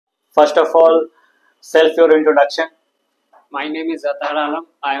First of all, self your introduction. My name is Zatar Alam.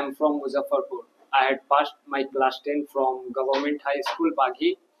 I am from Muzaffarpur. I had passed my class 10 from Government High School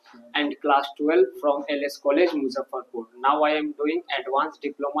Baghi and class 12 from LS College Muzaffarpur. Now I am doing advanced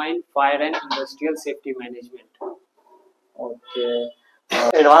diploma in fire and industrial safety management. Okay.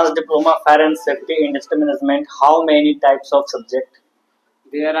 Advanced diploma fire and safety industry management. How many types of subject?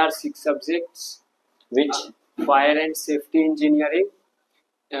 There are 6 subjects: Which? fire and safety engineering,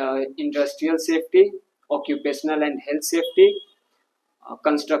 industrial safety, occupational and health safety,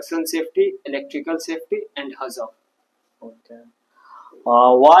 construction safety, electrical safety, and hazard. Okay.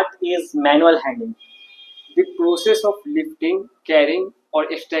 What is manual handling? The process of lifting, carrying, or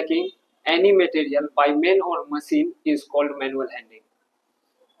stacking any material by man or machine is called manual handling.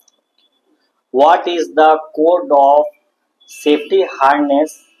 What is the code of safety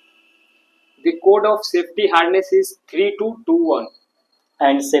harness The code of safety harness is 3221.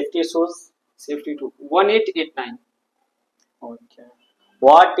 and safety shoes? Safety to 1889. Okay.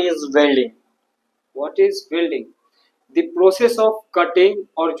 What is welding? What is welding? The process of cutting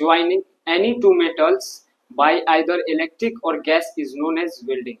or joining any two metals by either electric or gas is known as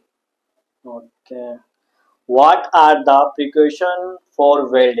welding. Okay. What are the precautions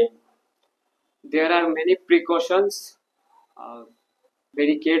for welding? There are many precautions.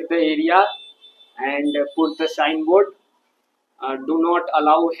 Barricade the area and put the signboard. Do not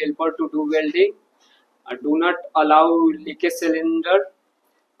allow helper to do welding. Do not allow leakage cylinder.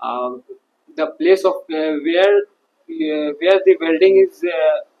 The place of where the welding is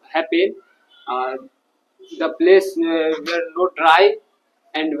happen, uh, the place where no dry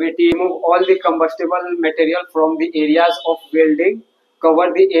and wetty. Remove all the combustible material from the areas of welding.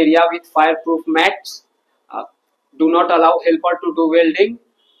 Cover the area with fireproof mats. Uh, do not allow helper to do welding.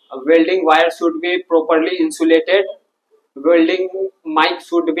 Welding wire should be properly insulated. Welding mic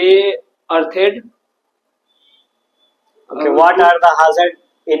should be earthed. Okay. What are the hazards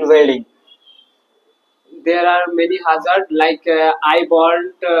in welding? There are many hazards like eye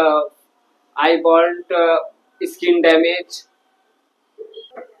burnt, skin damage.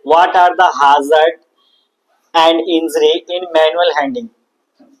 What are the hazard and injury in manual handling?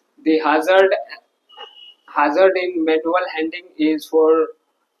 The hazard in manual handling is for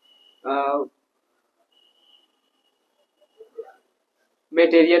uh,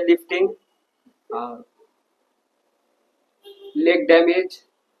 material lifting, uh, leg damage,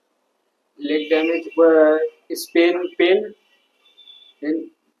 spin pain,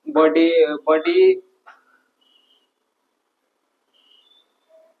 and body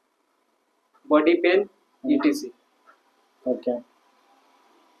pain, etc. Okay.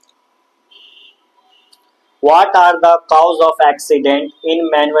 What are the cause of accident in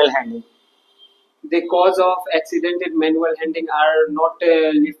manual handling? The cause of accident in manual handling are not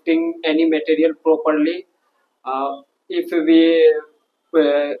lifting any material properly. If we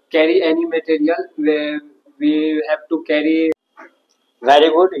carry any material, we have to carry. Very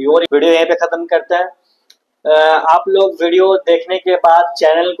good. Your video यहीं पे खत्म करते हैं। आप लोग video देखने के बाद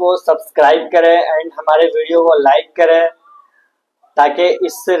चैनल को सब्सक्राइब करें एंड हमारे वीडियो को लाइक करें ताकि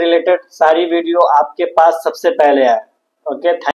इससे रिलेटेड सारी वीडियो आपके पास सबसे पहले आए। ओके।